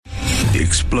The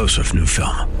explosive new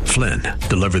film, Flynn,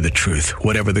 deliver the truth,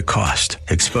 whatever the cost,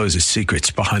 exposes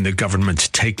secrets behind the government's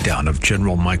takedown of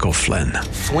General Michael Flynn.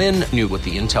 Flynn knew what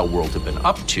the intel world had been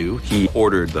up to. He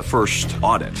ordered the first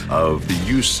audit of the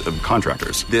use of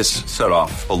contractors. This set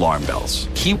off alarm bells.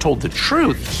 He told the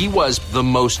truth. He was the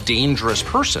most dangerous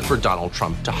person for Donald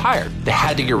Trump to hire. They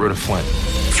had to get rid of Flynn.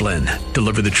 Flynn,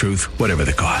 deliver the truth, whatever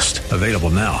the cost. Available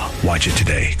now. Watch it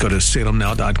today. Go to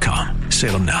salemnow.com.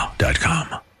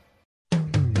 salemnow.com.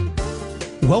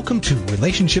 Welcome to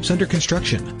Relationships Under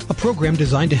Construction, a program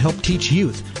designed to help teach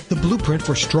youth the blueprint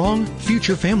for strong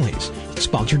future families.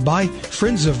 Sponsored by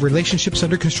Friends of Relationships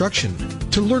Under Construction.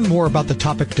 To learn more about the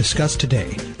topic discussed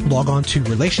today, log on to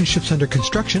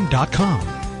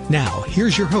relationshipsunderconstruction.com. Now,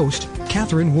 here's your host,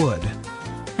 Catherine Wood.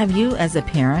 Have you, as a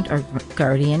parent or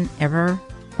guardian ever,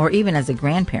 or even as a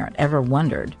grandparent, ever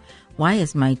wondered, why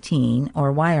is my teen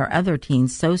or why are other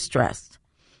teens so stressed?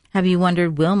 Have you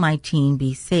wondered, will my teen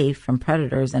be safe from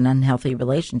predators and unhealthy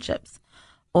relationships?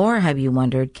 Or have you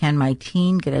wondered, can my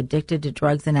teen get addicted to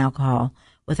drugs and alcohol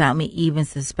without me even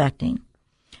suspecting?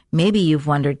 Maybe you've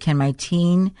wondered, can my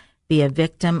teen be a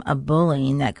victim of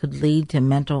bullying that could lead to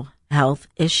mental health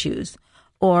issues?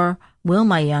 Or will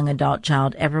my young adult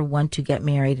child ever want to get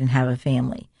married and have a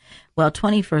family? Well,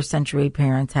 21st century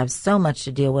parents have so much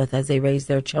to deal with as they raise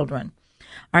their children.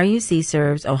 RUC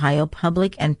serves Ohio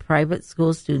public and private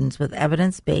school students with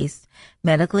evidence-based,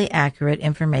 medically accurate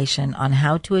information on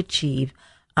how to achieve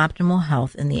optimal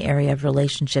health in the area of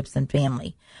relationships and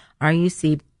family.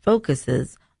 RUC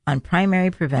focuses on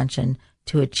primary prevention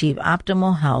to achieve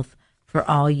optimal health for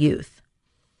all youth.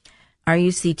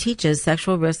 RUC teaches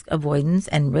sexual risk avoidance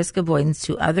and risk avoidance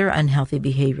to other unhealthy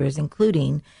behaviors,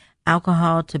 including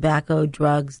alcohol, tobacco,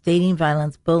 drugs, dating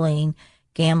violence, bullying,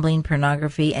 gambling,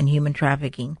 pornography, and human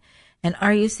trafficking. And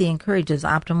RUC encourages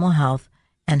optimal health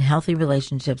and healthy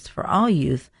relationships for all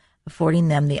youth, affording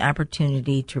them the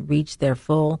opportunity to reach their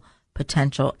full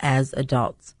potential as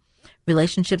adults.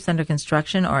 Relationships Under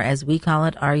Construction, or as we call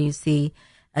it, RUC,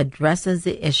 addresses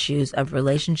the issues of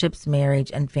relationships,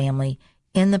 marriage, and family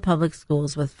in the public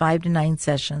schools with 5 to 9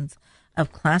 sessions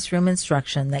of classroom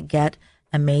instruction that get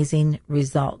amazing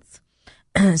results.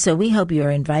 So we hope you are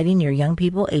inviting your young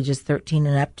people ages 13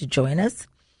 and up to join us.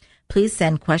 Please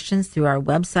send questions through our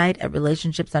website at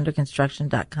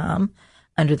relationshipsunderconstruction.com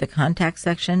under the contact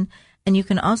section. And you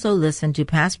can also listen to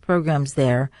past programs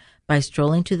there by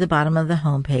strolling to the bottom of the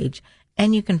homepage.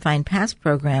 And you can find past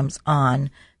programs on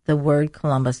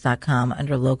thewordcolumbus.com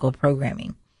under local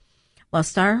programming. Well,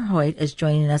 Star Hoyt is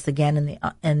joining us again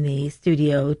in the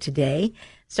studio today.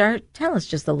 Star, tell us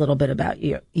just a little bit about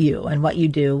you and what you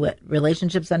do with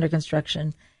Relationships Under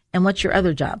Construction and what's your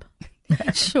other job?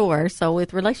 Sure. So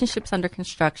with Relationships Under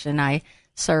Construction, I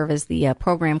serve as the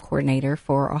program coordinator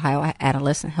for Ohio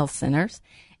Adolescent Health Centers,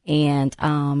 and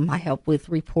I help with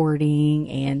reporting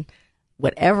and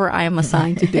whatever I am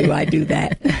assigned to do, I do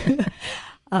that.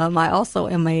 I also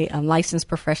am a licensed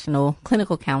professional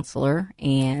clinical counselor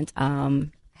and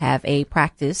have a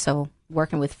practice, so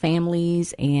working with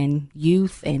families and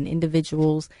youth and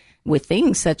individuals with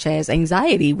things such as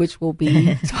anxiety, which we'll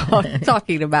be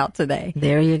talking about today.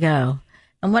 There you go.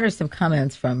 And what are some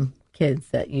comments from kids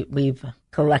that we've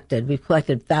collected? We've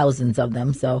collected thousands of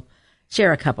them, so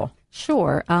share a couple.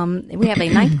 Sure. We have a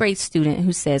 9th grade student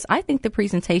who says, I think the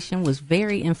presentation was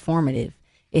very informative.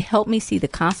 It helped me see the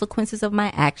consequences of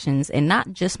my actions and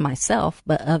not just myself,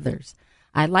 but others.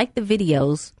 I like the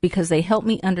videos because they help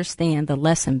me understand the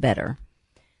lesson better.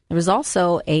 There was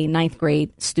also a 9th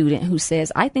grade student who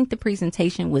says, I think the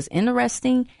presentation was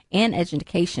interesting and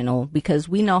educational because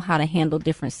we know how to handle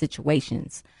different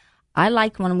situations. I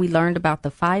liked when we learned about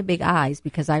the 5 big I's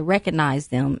because I recognized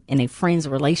them in a friend's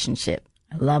relationship.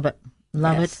 I love it.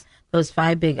 Love it. Those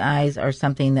 5 big I's are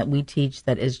something that we teach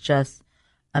that is just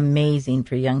amazing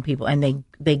for young people, and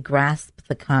they grasp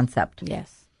the concept.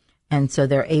 Yes. And so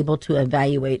they're able to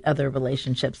evaluate other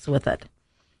relationships with it.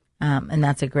 And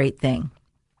that's a great thing.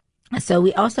 So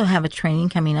we also have a training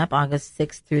coming up August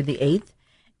 6th through the 8th,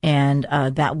 and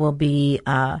that will be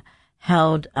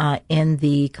held in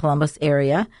the Columbus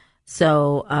area.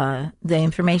 So the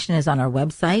information is on our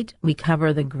website. We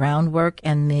cover the groundwork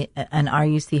and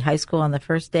RUC High School on the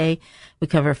first day. We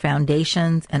cover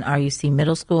foundations and RUC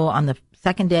Middle School on the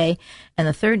second day. And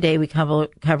the third day, we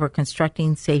cover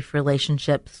constructing safe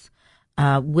relationships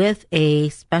with a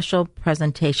special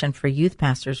presentation for youth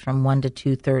pastors from 1 to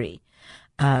 2:30.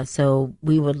 So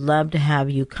we would love to have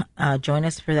you join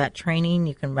us for that training.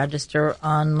 You can register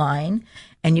online,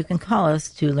 and you can call us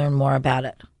to learn more about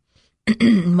it.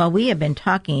 Well, we have been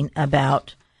talking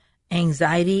about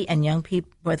anxiety and young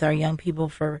people with our young people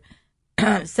for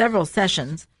several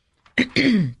sessions.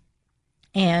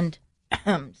 And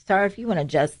Star, if you want to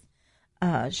just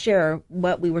share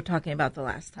what we were talking about the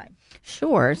last time.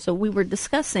 Sure. So we were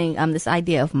discussing this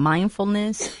idea of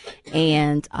mindfulness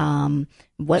and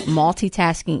what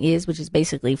multitasking is, which is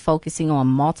basically focusing on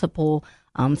multiple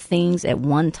things at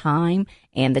one time,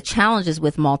 and the challenges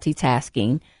with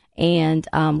multitasking. And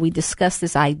we discussed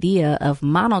this idea of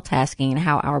monotasking and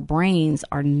how our brains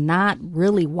are not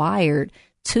really wired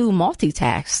to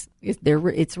multitask.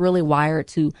 It's really wired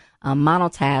to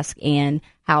monotask, and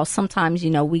how sometimes,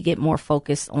 we get more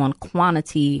focused on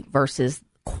quantity versus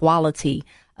quality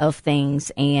of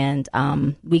things. And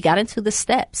we got into the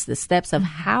steps of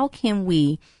how can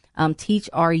we teach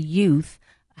our youth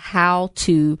how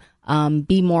to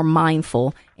be more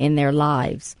mindful in their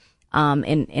lives.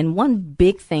 And one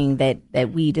big thing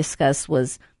that we discussed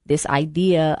was this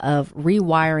idea of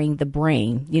rewiring the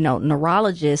brain.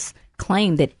 Neurologists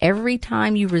claim that every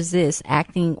time you resist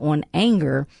acting on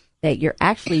anger, that you're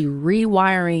actually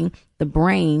rewiring the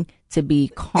brain to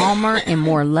be calmer and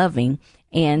more loving.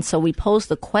 And so we posed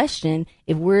the question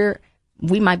if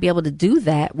we might be able to do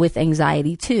that with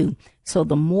anxiety too. So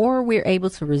the more we're able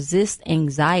to resist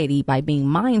anxiety by being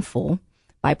mindful,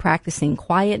 by practicing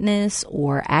quietness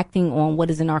or acting on what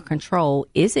is in our control,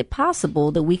 is it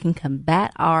possible that we can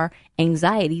combat our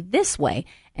anxiety this way?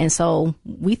 And so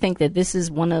we think that this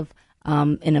is one of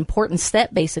an important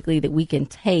step, basically, that we can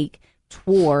take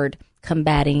toward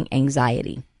combating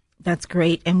anxiety. That's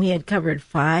great. And we had covered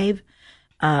 5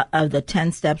 of the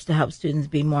 10 steps to help students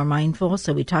be more mindful.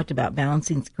 So we talked about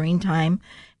balancing screen time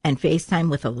and face time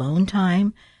with alone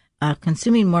time,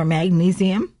 consuming more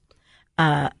magnesium,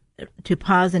 to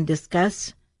pause and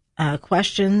discuss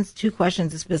questions, 2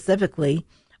 questions specifically.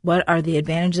 What are the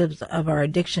advantages of our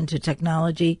addiction to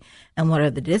technology, and what are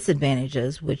the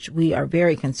disadvantages, which we are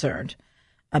very concerned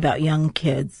about young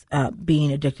kids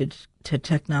being addicted to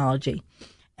technology.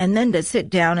 And then to sit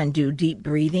down and do deep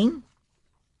breathing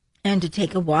and to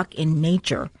take a walk in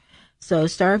nature. So,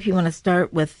 Star, if you want to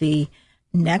start with the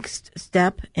next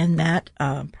step in that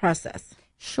process.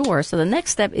 Sure. So the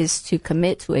next step is to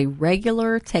commit to a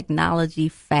regular technology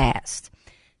fast.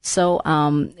 So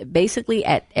basically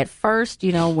at first,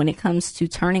 when it comes to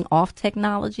turning off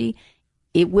technology,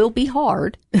 it will be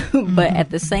hard, but at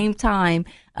the same time,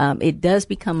 it does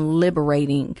become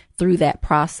liberating through that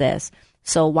process.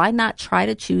 So why not try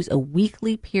to choose a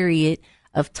weekly period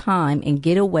of time and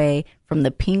get away from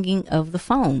the pinging of the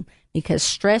phone? Because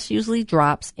stress usually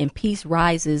drops and peace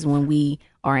rises when we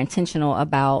are intentional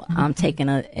about taking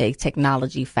a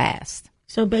technology fast.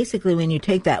 So basically, when you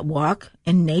take that walk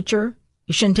in nature,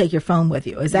 you shouldn't take your phone with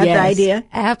you. Is that the idea?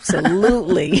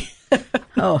 Absolutely.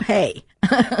 Oh, hey.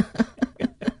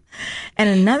 And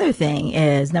another thing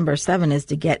is, number 7 is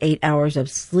to get 8 hours of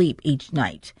sleep each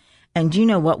night. And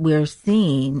what we're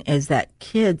seeing is that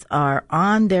kids are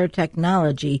on their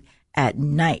technology at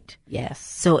night. Yes.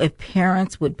 So if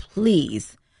parents would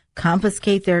please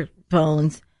confiscate their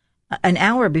phones an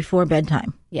hour before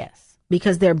bedtime. Yes.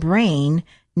 Because their brain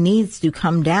needs to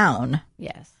come down.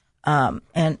 Yes.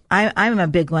 And I'm a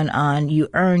big one on you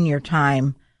earn your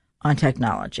time on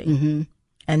technology. Mm-hmm.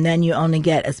 And then you only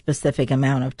get a specific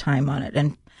amount of time on it.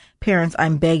 And parents,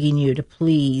 I'm begging you to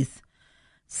please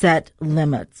set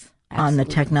limits on the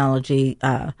technology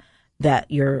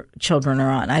that your children are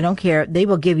on. I don't care. They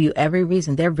will give you every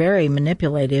reason. They're very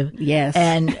manipulative. Yes.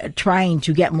 And trying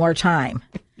to get more time.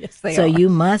 Yes, they so are. you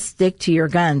must stick to your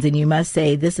guns, and you must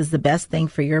say, this is the best thing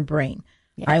for your brain.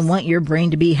 Yes. I want your brain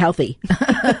to be healthy.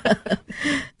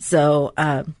 So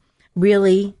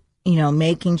really,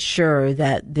 making sure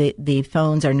that the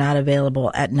phones are not available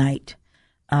at night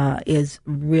is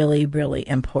really, really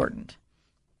important.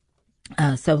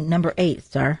 So number 8,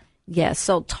 Star. Yes.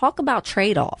 So talk about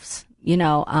trade-offs.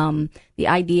 The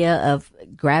idea of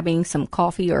grabbing some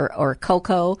coffee or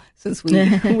cocoa, since we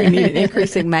need an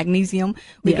increase in magnesium,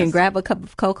 we can grab a cup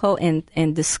of cocoa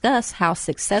and discuss how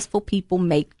successful people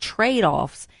make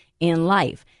trade-offs in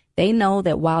life. They know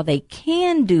that while they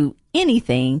can do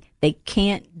anything, they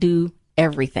can't do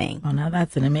everything. Oh, now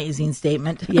that's an amazing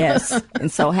statement. Yes.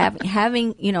 And so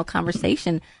having,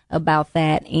 conversation about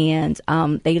that, and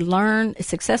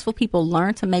successful people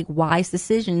learn to make wise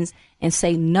decisions and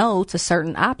say no to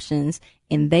certain options,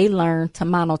 and they learn to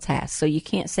monotask. So you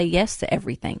can't say yes to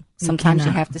everything. Sometimes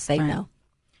you have to say no.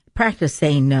 Practice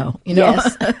saying no.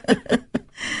 Yes.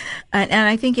 And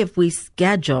I think if we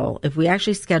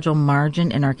actually schedule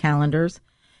margin in our calendars,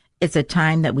 it's a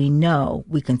time that we know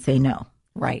we can say no.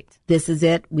 Right. This is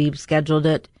it. We've scheduled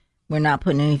it. We're not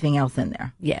putting anything else in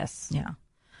there. Yes. Yeah.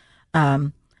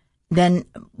 Then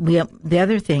the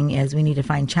other thing is we need to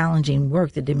find challenging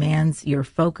work that demands your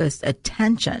focused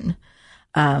attention.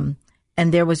 And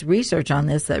there was research on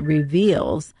this that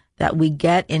reveals that we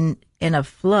get in a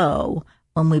flow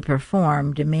when we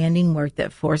perform demanding work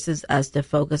that forces us to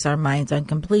focus our minds on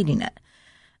completing it.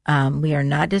 We are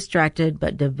not distracted,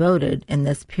 but devoted in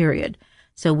this period.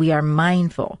 So we are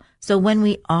mindful. So when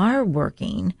we are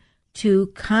working, to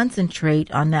concentrate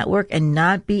on that work and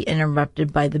not be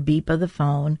interrupted by the beep of the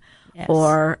phone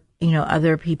or,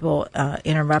 other people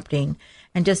interrupting,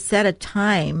 and just set a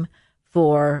time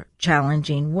for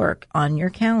challenging work on your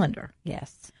calendar.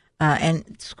 Yes.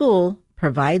 And school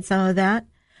provides some of that.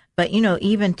 But,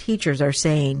 even teachers are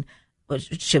saying,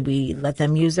 should we let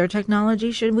them use their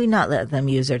technology? Should we not let them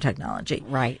use their technology?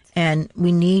 Right. And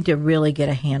we need to really get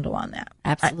a handle on that.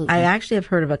 Absolutely. I actually have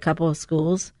heard of a couple of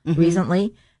schools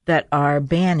recently that are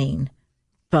banning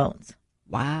phones.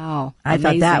 Wow. I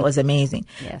thought that was amazing.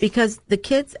 Yes. Because the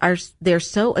kids they're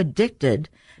so addicted,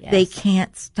 they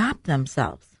can't stop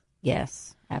themselves.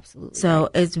 Yes, absolutely. So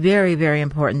it's very, very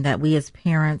important that we as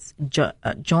parents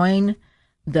join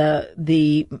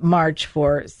the march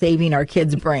for saving our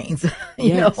kids' brains.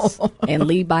 you know? And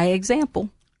lead by example.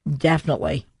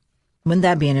 Definitely. Wouldn't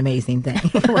that be an amazing thing?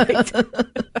 Right.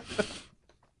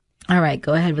 All right,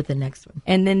 go ahead with the next one.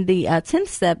 And then the 10th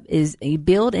step is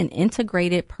build an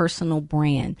integrated personal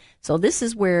brand. So this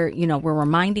is where, we're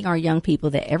reminding our young people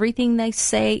that everything they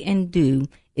say and do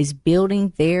is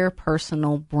building their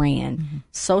personal brand. Mm-hmm.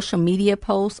 Social media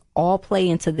posts all play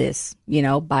into this,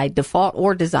 by default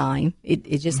or design.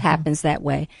 It just happens that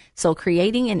way. So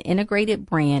creating an integrated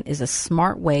brand is a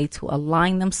smart way to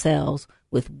align themselves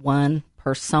with one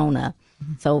persona.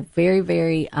 Mm-hmm. So very,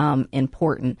 very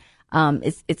important.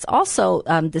 It's also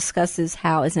discusses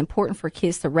how it's important for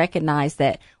kids to recognize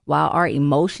that while our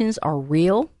emotions are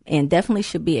real and definitely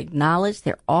should be acknowledged,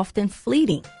 they're often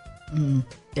fleeting.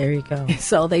 There you go.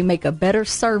 So they make a better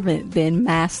servant than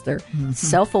master. Mm-hmm.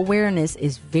 Self-awareness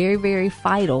is very, very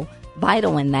vital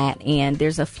in that. And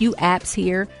there's a few apps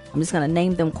here. I'm just going to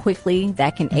name them quickly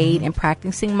that can aid in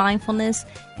practicing mindfulness.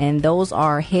 And those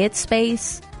are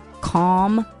Headspace,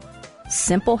 Calm,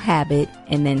 Simple Habit,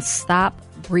 and then Stop,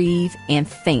 Breathe, and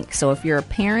Think. So if you're a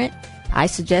parent, I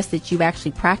suggest that you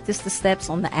actually practice the steps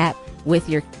on the app with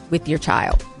your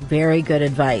child. Very good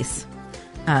advice.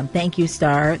 Thank you,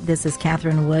 Star. This is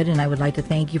Catherine Wood, and I would like to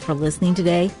thank you for listening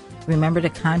today. Remember to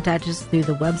contact us through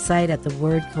the website at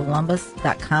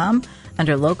thewordcolumbus.com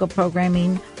under local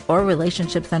programming or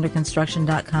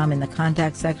relationshipsunderconstruction.com in the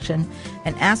contact section,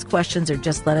 and ask questions or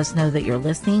just let us know that you're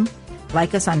listening.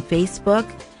 Like us on Facebook,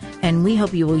 and we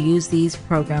hope you will use these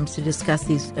programs to discuss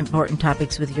these important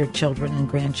topics with your children and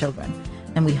grandchildren.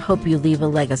 And we hope you leave a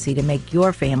legacy to make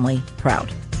your family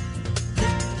proud.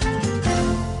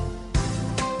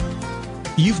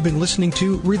 You've been listening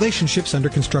to Relationships Under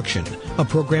Construction, a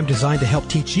program designed to help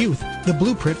teach youth the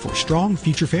blueprint for strong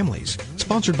future families,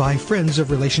 sponsored by Friends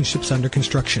of Relationships Under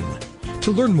Construction.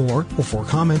 To learn more or for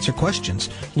comments or questions,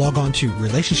 log on to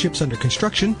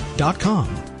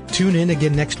relationshipsunderconstruction.com. Tune in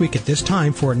again next week at this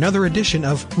time for another edition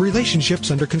of Relationships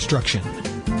Under Construction.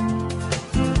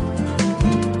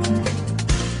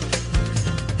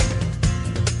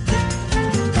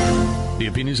 The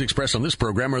opinions expressed on this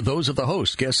program are those of the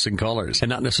host, guests, and callers, and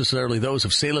not necessarily those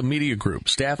of Salem Media Group,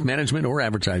 staff, management, or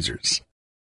advertisers.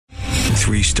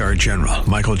 3-star General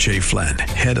Michael J. Flynn,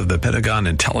 head of the Pentagon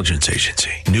Intelligence Agency,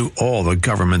 knew all the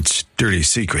government's dirty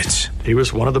secrets. He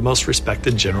was one of the most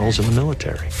respected generals in the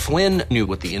military. Flynn knew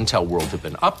what the intel world had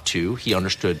been up to. He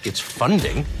understood its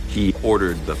funding. He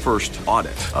ordered the first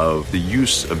audit of the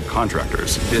use of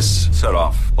contractors. This set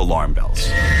off alarm bells.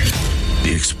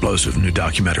 The explosive new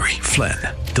documentary, Flynn,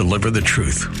 Deliver the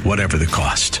Truth, Whatever the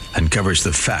Cost, uncovers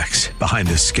the facts behind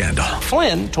this scandal.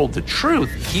 Flynn told the truth.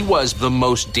 He was the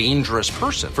most dangerous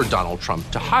person for Donald Trump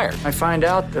to hire. I find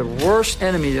out the worst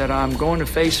enemy that I'm going to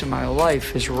face in my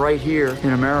life is right here in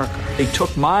America. They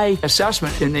took my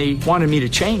assessment and they wanted me to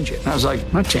change it. And I was like,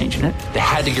 I'm not changing it. They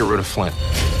had to get rid of Flynn.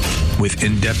 With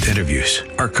in-depth interviews,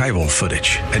 archival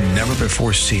footage, and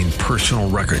never-before-seen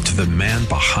personal records of the man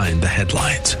behind the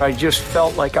headlines. I just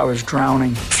felt like I was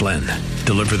drowning. Flynn,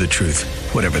 Deliver the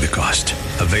Truth, Whatever the Cost.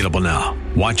 Available now.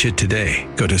 Watch it today.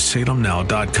 Go to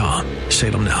salemnow.com.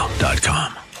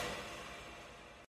 salemnow.com.